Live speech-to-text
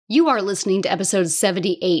You are listening to episode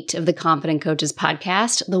 78 of the Confident Coaches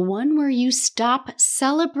podcast, the one where you stop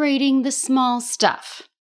celebrating the small stuff.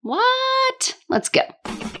 What? Let's go.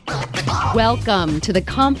 Welcome to the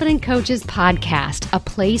Confident Coaches podcast, a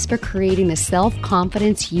place for creating the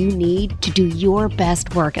self-confidence you need to do your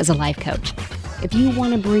best work as a life coach. If you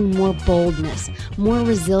want to bring more boldness, more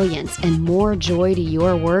resilience, and more joy to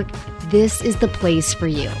your work, this is the place for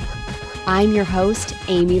you. I'm your host,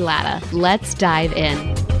 Amy Latta. Let's dive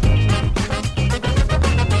in.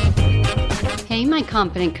 Hey, my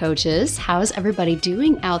confident coaches. How's everybody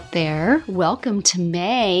doing out there? Welcome to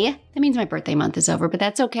May. That means my birthday month is over, but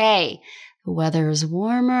that's okay. The weather is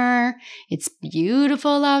warmer. It's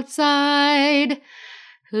beautiful outside.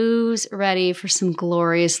 Who's ready for some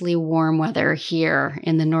gloriously warm weather here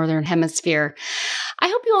in the Northern Hemisphere? I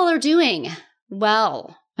hope you all are doing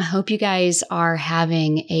well. I hope you guys are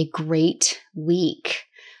having a great week.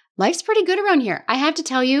 Life's pretty good around here. I have to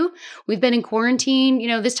tell you, we've been in quarantine.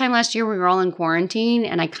 This time last year, we were all in quarantine,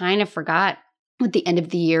 and I kind of forgot what the end of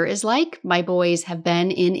the year is like. My boys have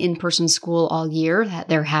been in-person school all year.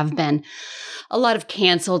 There have been a lot of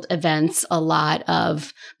canceled events, a lot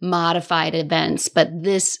of modified events. But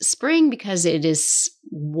this spring, because it is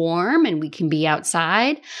warm and we can be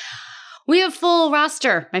outside, we have full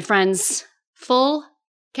roster, my friends. Full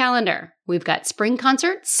calendar. We've got spring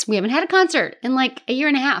concerts. We haven't had a concert in like a year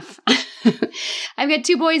and a half. I've got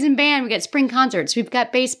two boys in band. We've got spring concerts. We've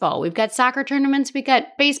got baseball. We've got soccer tournaments. We've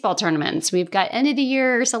got baseball tournaments. We've got end of the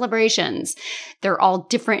year celebrations. They're all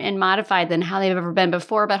different and modified than how they've ever been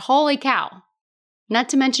before, but holy cow. Not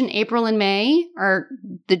to mention April and May are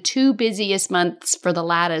the two busiest months for the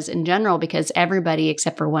Lattas in general because everybody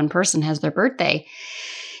except for one person has their birthday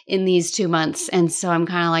in these 2 months. And so I'm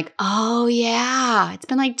kind of like, oh yeah, it's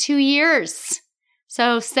been like 2 years.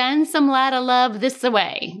 So send some Latta love this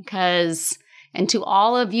away and to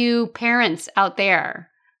all of you parents out there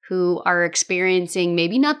who are experiencing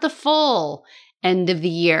maybe not the full end of the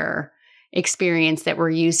year experience that we're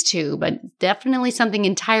used to, but definitely something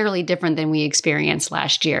entirely different than we experienced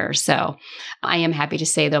last year. So I am happy to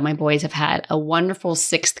say, though, my boys have had a wonderful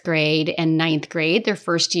 6th grade and 9th grade, their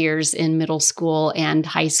first years in middle school and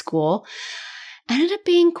high school, ended up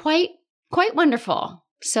being quite wonderful.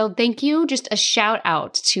 So thank you. Just a shout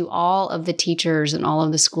out to all of the teachers and all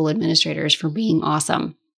of the school administrators for being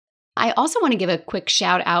awesome. I also want to give a quick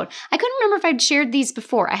shout out. I couldn't remember if I'd shared these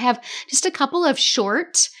before. I have just a couple of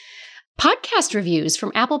short podcast reviews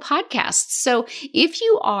from Apple Podcasts. So if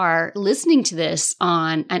you are listening to this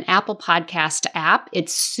on an Apple Podcast app,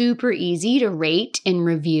 it's super easy to rate and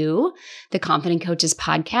review the Confident Coaches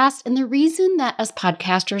podcast. And the reason that us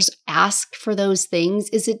podcasters ask for those things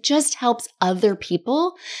is it just helps other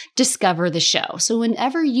people discover the show. So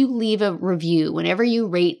whenever you leave a review, whenever you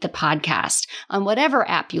rate the podcast on whatever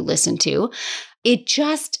app you listen to, it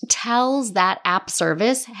just tells that app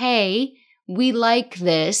service, hey, we like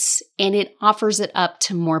this, and it offers it up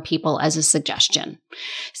to more people as a suggestion.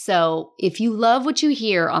 So if you love what you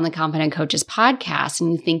hear on the Confident Coaches podcast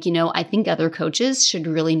and you think, I think other coaches should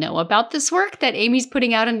really know about this work that Amy's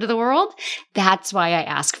putting out into the world, that's why I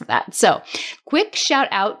ask for that. So quick shout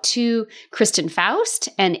out to Kristen Faust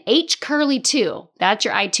and H. Curly 2. That's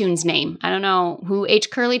your iTunes name. I don't know who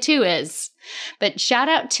H. Curly 2 is. But shout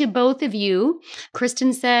out to both of you.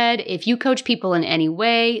 Kristen said, if you coach people in any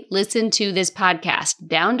way, listen to this podcast,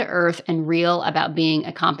 down to earth and real about being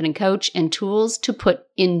a confident coach and tools to put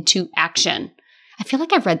into action. I feel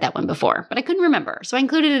like I've read that one before, but I couldn't remember, so I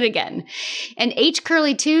included it again. And H.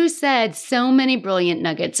 Curly 2 said, so many brilliant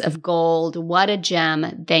nuggets of gold. What a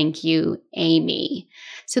gem. Thank you, Amy.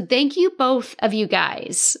 So thank you both of you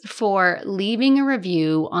guys for leaving a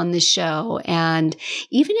review on the show. And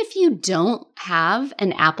even if you don't have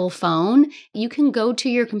an Apple phone, you can go to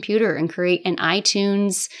your computer and create an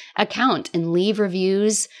iTunes account and leave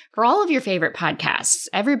reviews for all of your favorite podcasts.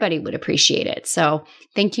 Everybody would appreciate it. So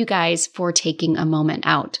thank you guys for taking a moment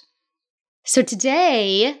out. So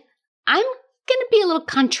today, I'm going to be a little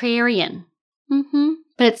contrarian,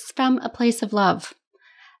 but it's from a place of love.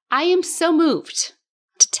 I am so moved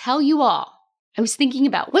to tell you all. I was thinking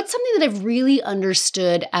about what's something that I've really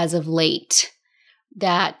understood as of late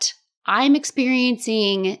that I'm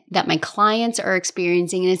experiencing, that my clients are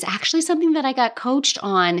experiencing, and it's actually something that I got coached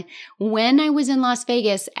on when I was in Las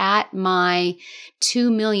Vegas at my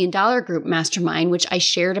 $2 million group mastermind, which I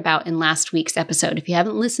shared about in last week's episode. If you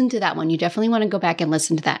haven't listened to that one, you definitely want to go back and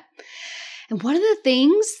listen to that. And one of the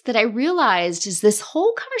things that I realized is this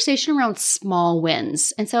whole conversation around small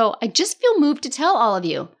wins. And so I just feel moved to tell all of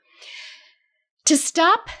you to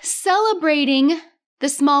stop celebrating the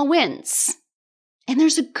small wins. And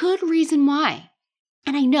there's a good reason why.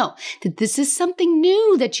 And I know that this is something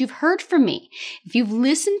new that you've heard from me. If you've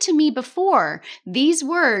listened to me before, these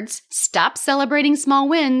words, stop celebrating small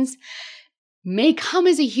wins, may come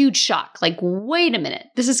as a huge shock. Like, wait a minute,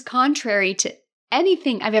 this is contrary to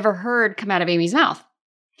anything I've ever heard come out of Amy's mouth.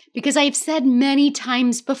 Because I've said many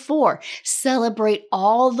times before, celebrate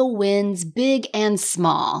all the wins, big and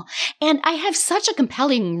small. And I have such a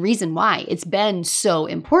compelling reason why it's been so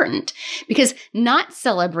important. Because not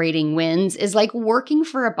celebrating wins is like working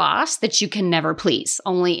for a boss that you can never please.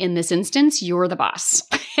 Only in this instance, you're the boss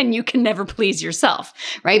and you can never please yourself,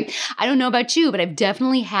 right? I don't know about you, but I've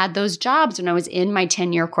definitely had those jobs when I was in my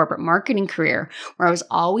 10-year corporate marketing career where I was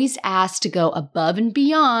always asked to go above and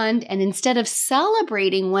beyond. And instead of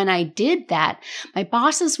celebrating when I did that, my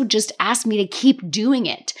bosses would just ask me to keep doing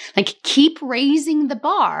it, like keep raising the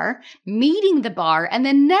bar, meeting the bar, and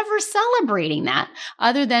then never celebrating that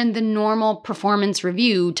other than the normal performance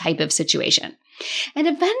review type of situation. And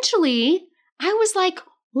eventually I was like,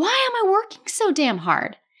 why am I working so damn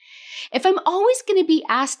hard? If I'm always going to be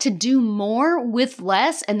asked to do more with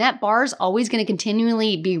less, and that bar is always going to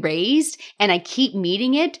continually be raised, and I keep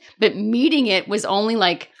meeting it, but meeting it was only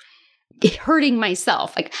like hurting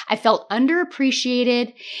myself. Like I felt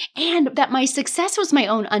underappreciated and that my success was my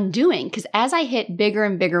own undoing because as I hit bigger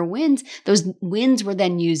and bigger wins, those wins were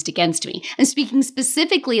then used against me. And speaking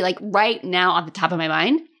specifically, like right now off the top of my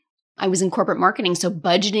mind, I was in corporate marketing. So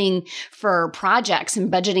budgeting for projects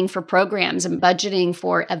and budgeting for programs and budgeting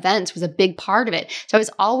for events was a big part of it. So I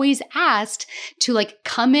was always asked to like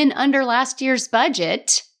come in under last year's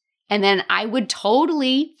budget. And then I would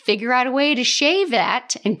totally figure out a way to shave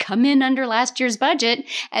that and come in under last year's budget.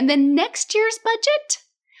 And then next year's budget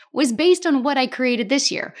was based on what I created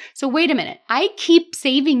this year. So wait a minute, I keep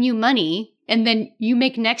saving you money and then you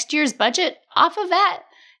make next year's budget off of that.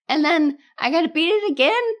 And then I got to beat it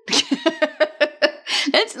again.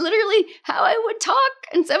 That's literally how I would talk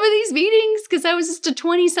in some of these meetings because I was just a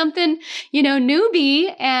 20-something,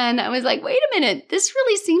 newbie. And I was like, wait a minute, this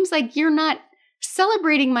really seems like you're not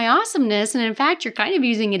celebrating my awesomeness. And in fact, you're kind of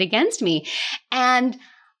using it against me. And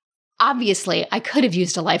obviously, I could have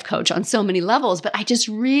used a life coach on so many levels, but I just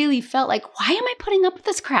really felt like, why am I putting up with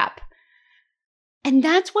this crap? And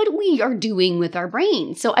that's what we are doing with our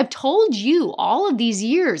brains. So I've told you all of these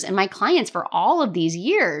years and my clients for all of these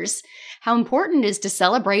years how important it is to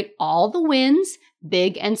celebrate all the wins,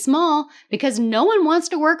 big and small, because no one wants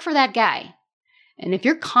to work for that guy. And if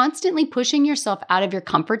you're constantly pushing yourself out of your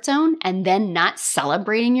comfort zone and then not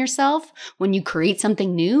celebrating yourself when you create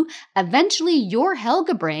something new, eventually your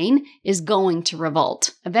Helga brain is going to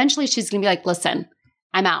revolt. Eventually she's going to be like, listen,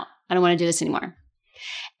 I'm out. I don't want to do this anymore.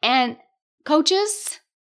 And coaches,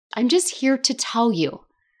 I'm just here to tell you,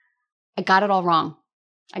 I got it all wrong.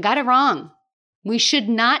 I got it wrong. We should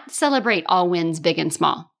not celebrate all wins, big and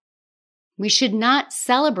small. We should not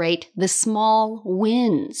celebrate the small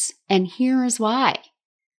wins. And here is why.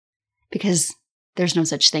 Because there's no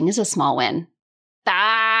such thing as a small win.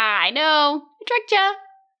 I know. I tricked ya.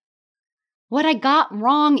 What I got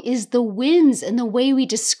wrong is the wins and the way we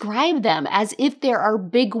describe them as if there are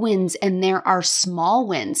big wins and there are small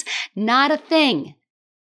wins. Not a thing.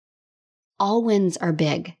 All wins are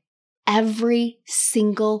big. Every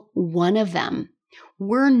single one of them.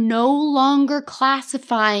 We're no longer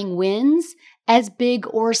classifying wins as big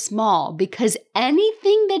or small because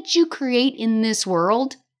anything that you create in this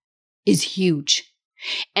world is huge.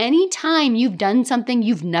 Anytime you've done something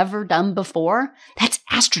you've never done before, that's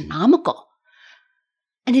astronomical.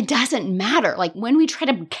 And it doesn't matter. Like when we try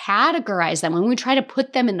to categorize them, when we try to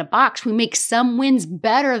put them in a box, we make some wins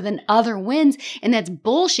better than other wins, and that's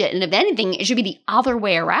bullshit. And if anything, it should be the other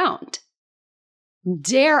way around.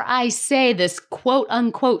 Dare I say this quote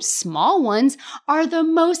unquote small ones are the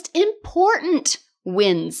most important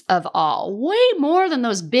wins of all, way more than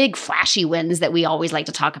those big flashy wins that we always like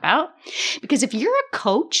to talk about. Because if you're a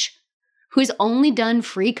coach who's only done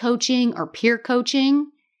free coaching or peer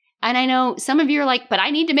coaching, and I know some of you are like, but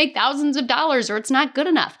I need to make thousands of dollars or it's not good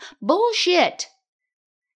enough. Bullshit.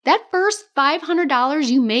 That first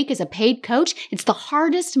 $500 you make as a paid coach, it's the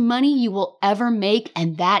hardest money you will ever make,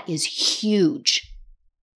 and that is huge.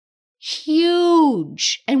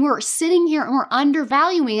 Huge. And we're sitting here and we're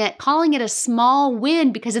undervaluing it, calling it a small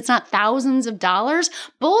win because it's not thousands of dollars.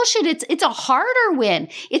 Bullshit. It's a harder win.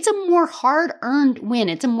 It's a more hard-earned win.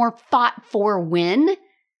 It's a more fought-for win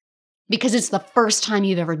because it's the first time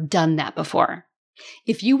you've ever done that before.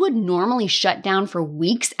 If you would normally shut down for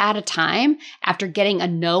weeks at a time after getting a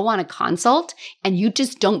no on a consult and you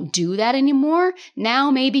just don't do that anymore,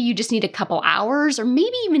 now maybe you just need a couple hours or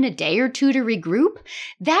maybe even a day or two to regroup,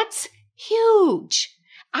 that's huge.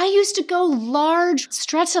 I used to go large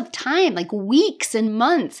stretches of time, like weeks and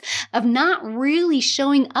months of not really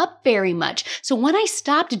showing up very much. So when I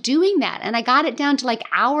stopped doing that and I got it down to like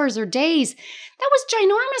hours or days, that was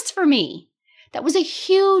ginormous for me. That was a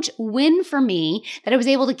huge win for me that I was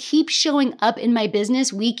able to keep showing up in my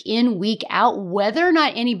business week in, week out, whether or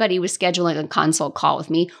not anybody was scheduling a consult call with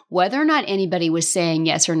me, whether or not anybody was saying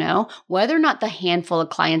yes or no, whether or not the handful of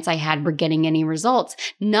clients I had were getting any results,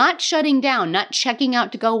 not shutting down, not checking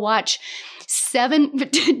out to go watch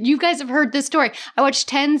you guys have heard this story. I watched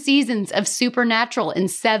 10 seasons of Supernatural in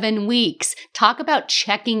 7 weeks. Talk about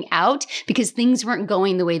checking out because things weren't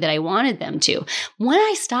going the way that I wanted them to. When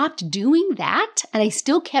I stopped doing that and I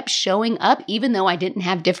still kept showing up, even though I didn't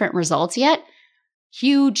have different results yet,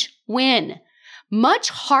 huge win. Much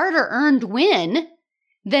harder earned win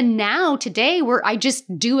than now today where I just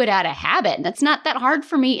do it out of habit. That's not that hard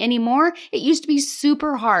for me anymore. It used to be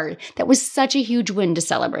super hard. That was such a huge win to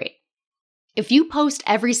celebrate. If you post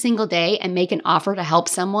every single day and make an offer to help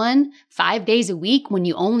someone 5 days a week when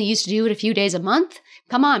you only used to do it a few days a month,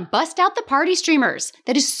 come on, bust out the party streamers.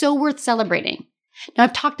 That is so worth celebrating. Now,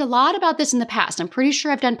 I've talked a lot about this in the past. I'm pretty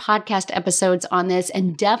sure I've done podcast episodes on this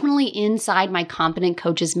and definitely inside my Competent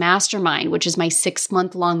Coaches Mastermind, which is my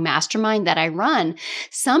 6-month-long mastermind that I run.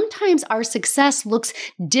 Sometimes our success looks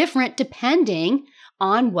different depending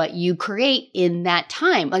on what you create in that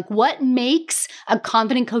time. Like what makes a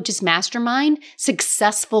Confident Coaches Mastermind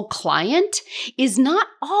successful client is not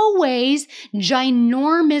always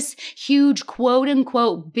ginormous, huge, quote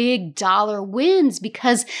unquote, big dollar wins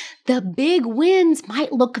because the big wins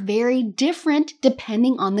might look very different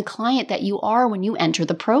depending on the client that you are when you enter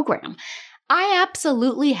the program. I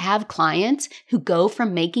absolutely have clients who go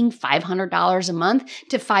from making $500 a month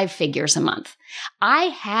to 5 figures a month. I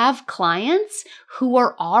have clients who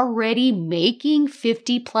are already making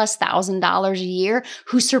 $50,000+ a year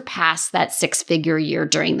who surpass that 6-figure a year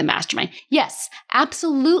during the mastermind. Yes,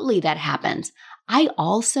 absolutely that happens. I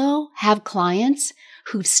also have clients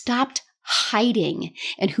who've stopped hiding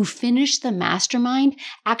and who finished the mastermind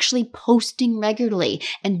actually posting regularly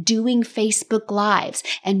and doing Facebook Lives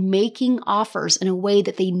and making offers in a way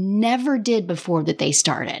that they never did before that they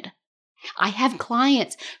started. I have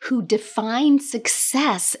clients who define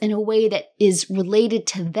success in a way that is related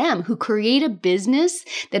to them, who create a business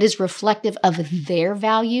that is reflective of their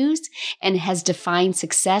values and has defined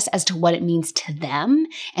success as to what it means to them.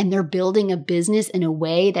 And they're building a business in a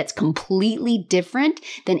way that's completely different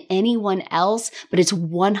than anyone else, but it's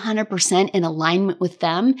 100% in alignment with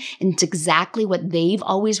them. And it's exactly what they've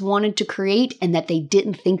always wanted to create and that they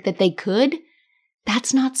didn't think that they could.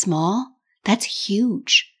 That's not small. That's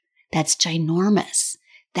huge. That's ginormous.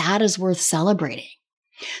 That is worth celebrating.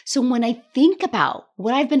 So when I think about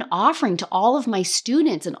what I've been offering to all of my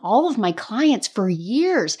students and all of my clients for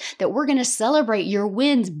years, that we're going to celebrate your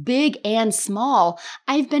wins, big and small,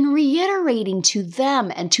 I've been reiterating to them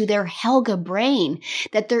and to their Helga brain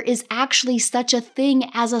that there is actually such a thing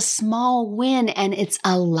as a small win, and it's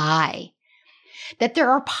a lie. That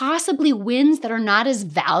there are possibly wins that are not as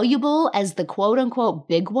valuable as the quote unquote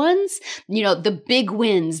big ones. You know, the big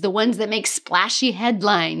wins, the ones that make splashy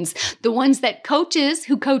headlines, the ones that coaches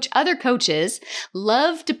who coach other coaches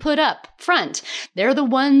love to put up front. They're the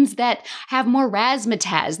ones that have more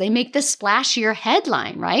razzmatazz. They make the splashier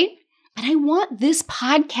headline, right? And I want this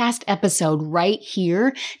podcast episode right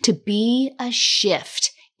here to be a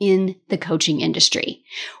shift in the coaching industry,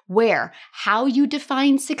 where how you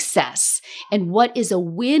define success and what is a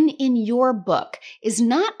win in your book is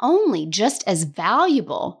not only just as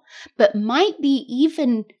valuable, but might be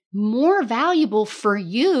even more valuable for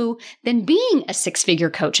you than being a 6-figure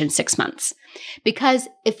coach in 6 months. Because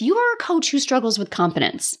if you are a coach who struggles with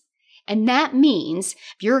confidence, and that means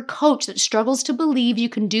if you're a coach that struggles to believe you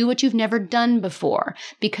can do what you've never done before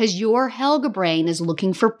because your Helga brain is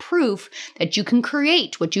looking for proof that you can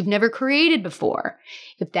create what you've never created before.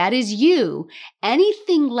 If that is you,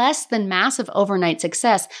 anything less than massive overnight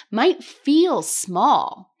success might feel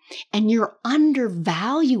small, and you're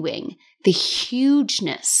undervaluing the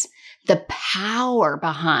hugeness, the power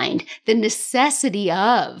behind, the necessity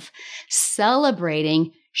of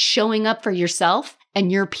celebrating showing up for yourself and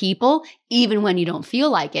your people, even when you don't feel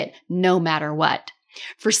like it, no matter what.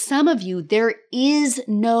 For some of you, there is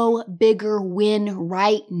no bigger win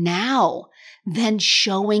right now than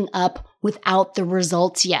showing up without the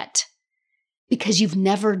results yet, because you've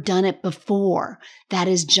never done it before. That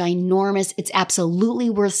is ginormous. It's absolutely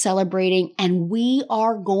worth celebrating, and we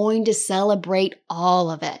are going to celebrate all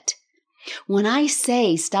of it. When I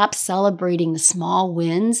say stop celebrating the small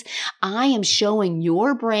wins, I am showing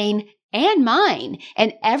your brain and mine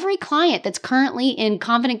and every client that's currently in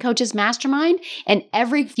Confident Coaches Mastermind and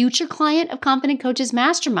every future client of Confident Coaches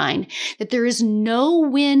Mastermind that there is no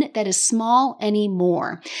win that is small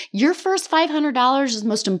anymore. Your first $500 is the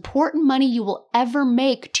most important money you will ever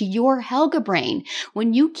make to your Helga brain.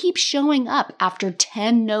 When you keep showing up after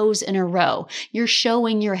 10 no's in a row, you're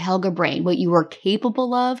showing your Helga brain what you are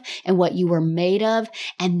capable of and what you are made of,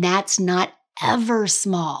 and that's not ever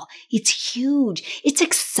small. It's huge. It's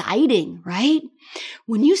exciting, right?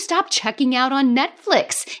 When you stop checking out on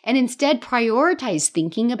Netflix and instead prioritize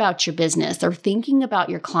thinking about your business or thinking about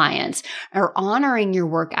your clients or honoring your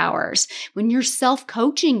work hours, when you're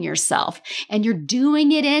self-coaching yourself and you're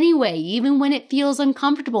doing it anyway, even when it feels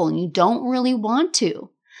uncomfortable and you don't really want to.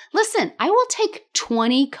 Listen, I will take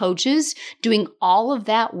 20 coaches doing all of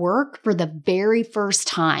that work for the very first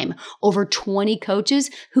time over 20 coaches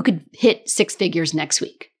who could hit 6 figures next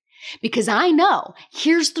week. Because I know,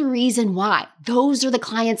 here's the reason why. Those are the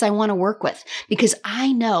clients I want to work with. Because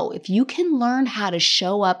I know if you can learn how to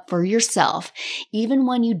show up for yourself, even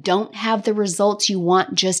when you don't have the results you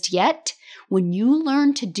want just yet, when you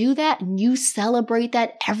learn to do that and you celebrate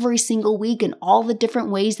that every single week and all the different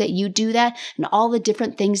ways that you do that and all the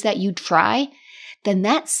different things that you try, then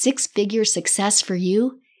that 6-figure success for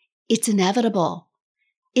you, it's inevitable.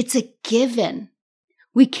 It's a given.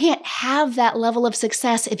 We can't have that level of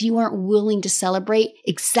success if you aren't willing to celebrate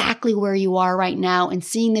exactly where you are right now and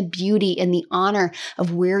seeing the beauty and the honor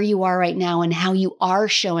of where you are right now and how you are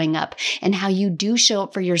showing up and how you do show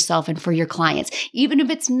up for yourself and for your clients, even if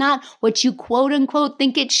it's not what you quote unquote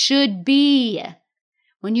think it should be.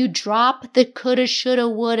 When you drop the coulda, shoulda,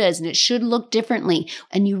 wouldas and it should look differently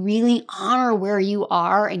and you really honor where you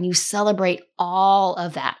are and you celebrate all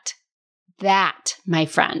of that. That, my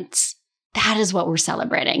friends, that is what we're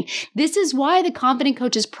celebrating. This is why the Confident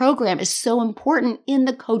Coaches program is so important in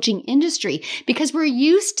the coaching industry, because we're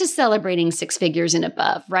used to celebrating 6 figures and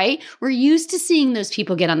above, right? We're used to seeing those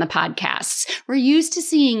people get on the podcasts. We're used to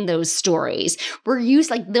seeing those stories.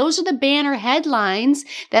 Those are the banner headlines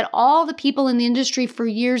that all the people in the industry for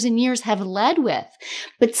years and years have led with.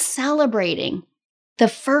 But celebrating the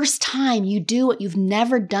first time you do what you've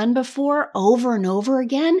never done before over and over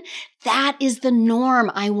again, that is the norm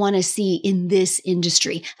I want to see in this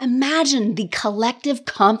industry. Imagine the collective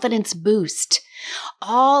confidence boost.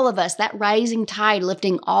 All of us, that rising tide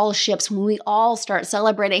lifting all ships when we all start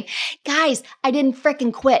celebrating, guys, I didn't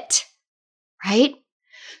frickin' quit, right?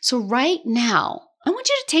 So right now, I want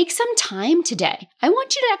you to take some time today. I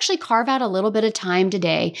want you to actually carve out a little bit of time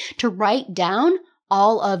today to write down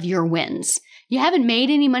all of your wins. You haven't made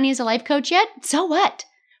any money as a life coach yet? So what?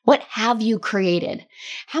 What have you created?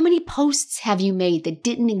 How many posts have you made that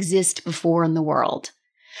didn't exist before in the world?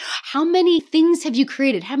 How many things have you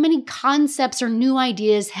created? How many concepts or new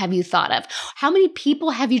ideas have you thought of? How many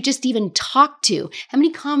people have you just even talked to? How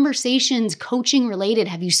many conversations, coaching related,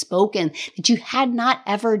 have you spoken that you had not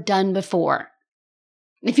ever done before?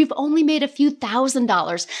 If you've only made a few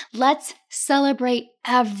 $1,000s, let's celebrate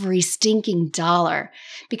every stinking dollar,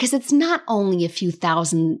 because it's not only a few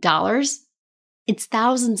 $1,000s. It's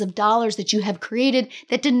thousands of dollars that you have created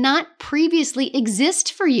that did not previously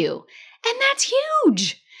exist for you. And that's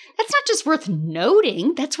huge. That's not just worth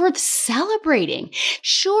noting, that's worth celebrating.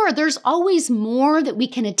 Sure, there's always more that we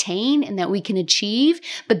can attain and that we can achieve,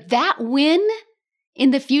 but that win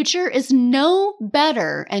in the future is no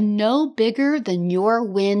better and no bigger than your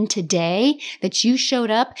win today that you showed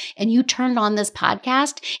up and you turned on this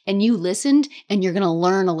podcast and you listened and you're going to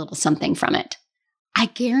learn a little something from it. I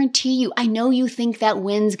guarantee you, I know you think that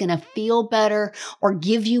win's going to feel better or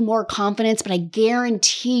give you more confidence, but I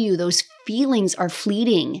guarantee you those feelings are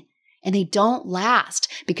fleeting. And they don't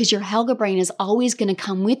last because your Helga brain is always going to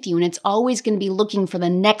come with you and it's always going to be looking for the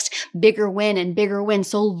next bigger win and bigger win.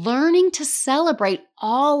 So learning to celebrate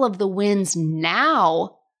all of the wins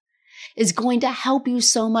now is going to help you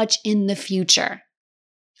so much in the future.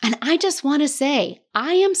 And I just want to say,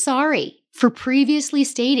 I am sorry for previously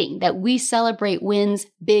stating that we celebrate wins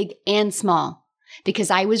big and small, because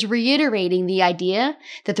I was reiterating the idea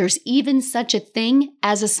that there's even such a thing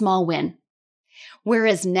as a small win.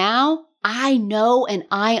 Whereas now, I know and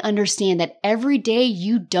I understand that every day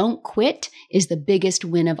you don't quit is the biggest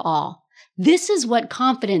win of all. This is what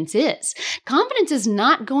confidence is. Confidence is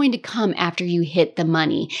not going to come after you hit the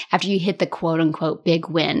money, after you hit the quote unquote big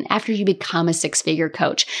win, after you become a six-figure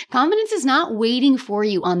coach. Confidence is not waiting for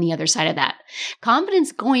you on the other side of that. Confidence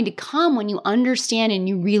is going to come when you understand and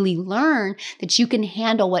you really learn that you can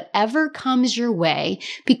handle whatever comes your way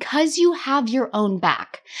because you have your own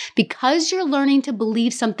back, because you're learning to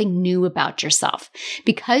believe something new about yourself,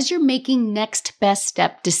 because you're making next best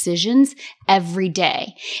step decisions every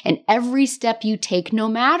day. And every step you take, no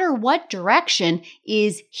matter what direction,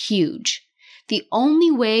 is huge. The only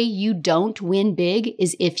way you don't win big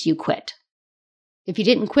is if you quit. If you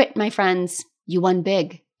didn't quit, my friends, you won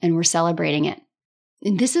big, and we're celebrating it.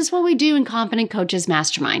 And this is what we do in Confident Coaches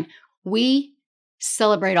Mastermind. We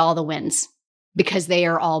celebrate all the wins because they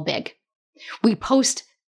are all big. We post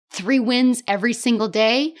 3 wins every single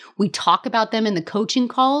day. We talk about them in the coaching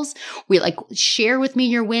calls. We share with me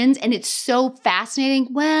your wins. And it's so fascinating.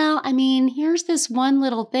 Well, I mean, here's this one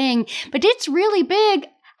little thing, but it's really big.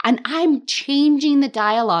 And I'm changing the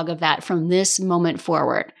dialogue of that from this moment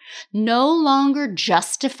forward. No longer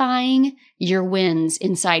justifying your wins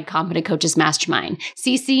inside Confident Coaches Mastermind.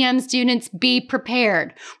 CCM students, be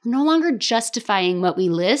prepared. We're no longer justifying what we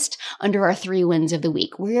list under our 3 wins of the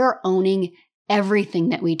week. We're owning everything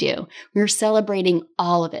that we do. We're celebrating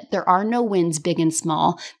all of it. There are no wins, big and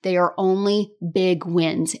small. They are only big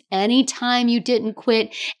wins. Anytime you didn't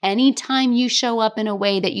quit, anytime you show up in a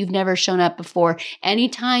way that you've never shown up before,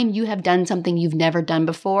 anytime you have done something you've never done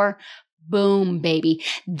before, boom, baby.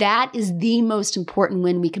 That is the most important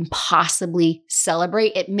win we can possibly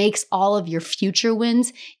celebrate. It makes all of your future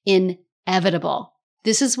wins inevitable.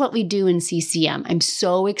 This is what we do in CCM. I'm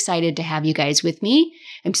so excited to have you guys with me.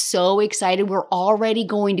 I'm so excited. We're already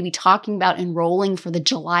going to be talking about enrolling for the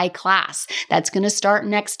July class. That's going to start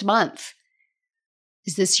next month.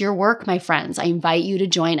 Is this your work, my friends? I invite you to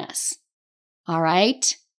join us. All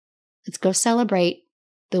right? Let's go celebrate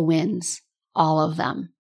the wins, all of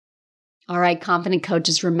them. All right, Confident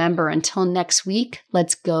Coaches, remember, until next week,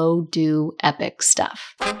 let's go do epic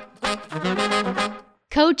stuff.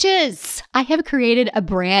 Coaches, I have created a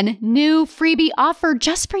brand new freebie offer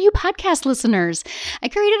just for you podcast listeners. I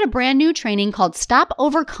created a brand new training called Stop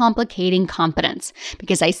Overcomplicating Confidence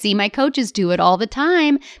because I see my coaches do it all the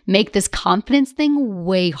time, make this confidence thing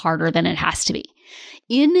way harder than it has to be.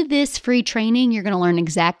 In this free training, you're going to learn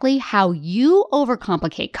exactly how you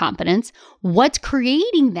overcomplicate confidence, what's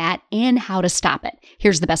creating that, and how to stop it.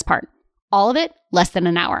 Here's the best part. All of it, less than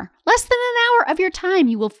an hour. Less than an hour of your time.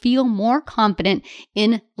 You will feel more confident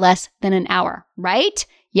in less than an hour, right?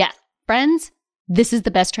 Yeah, friends, this is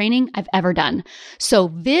the best training I've ever done. So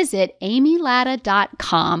visit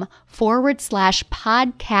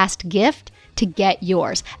amylatta.com/podcast gift to get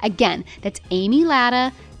yours. Again, that's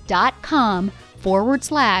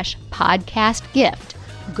amylatta.com/podcast gift.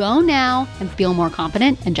 Go now and feel more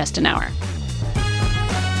confident in just an hour.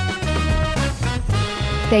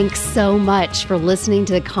 Thanks so much for listening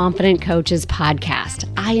to the Confident Coaches podcast.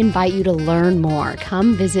 I invite you to learn more.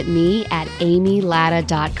 Come visit me at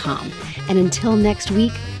amylatta.com. And until next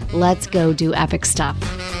week, let's go do epic stuff.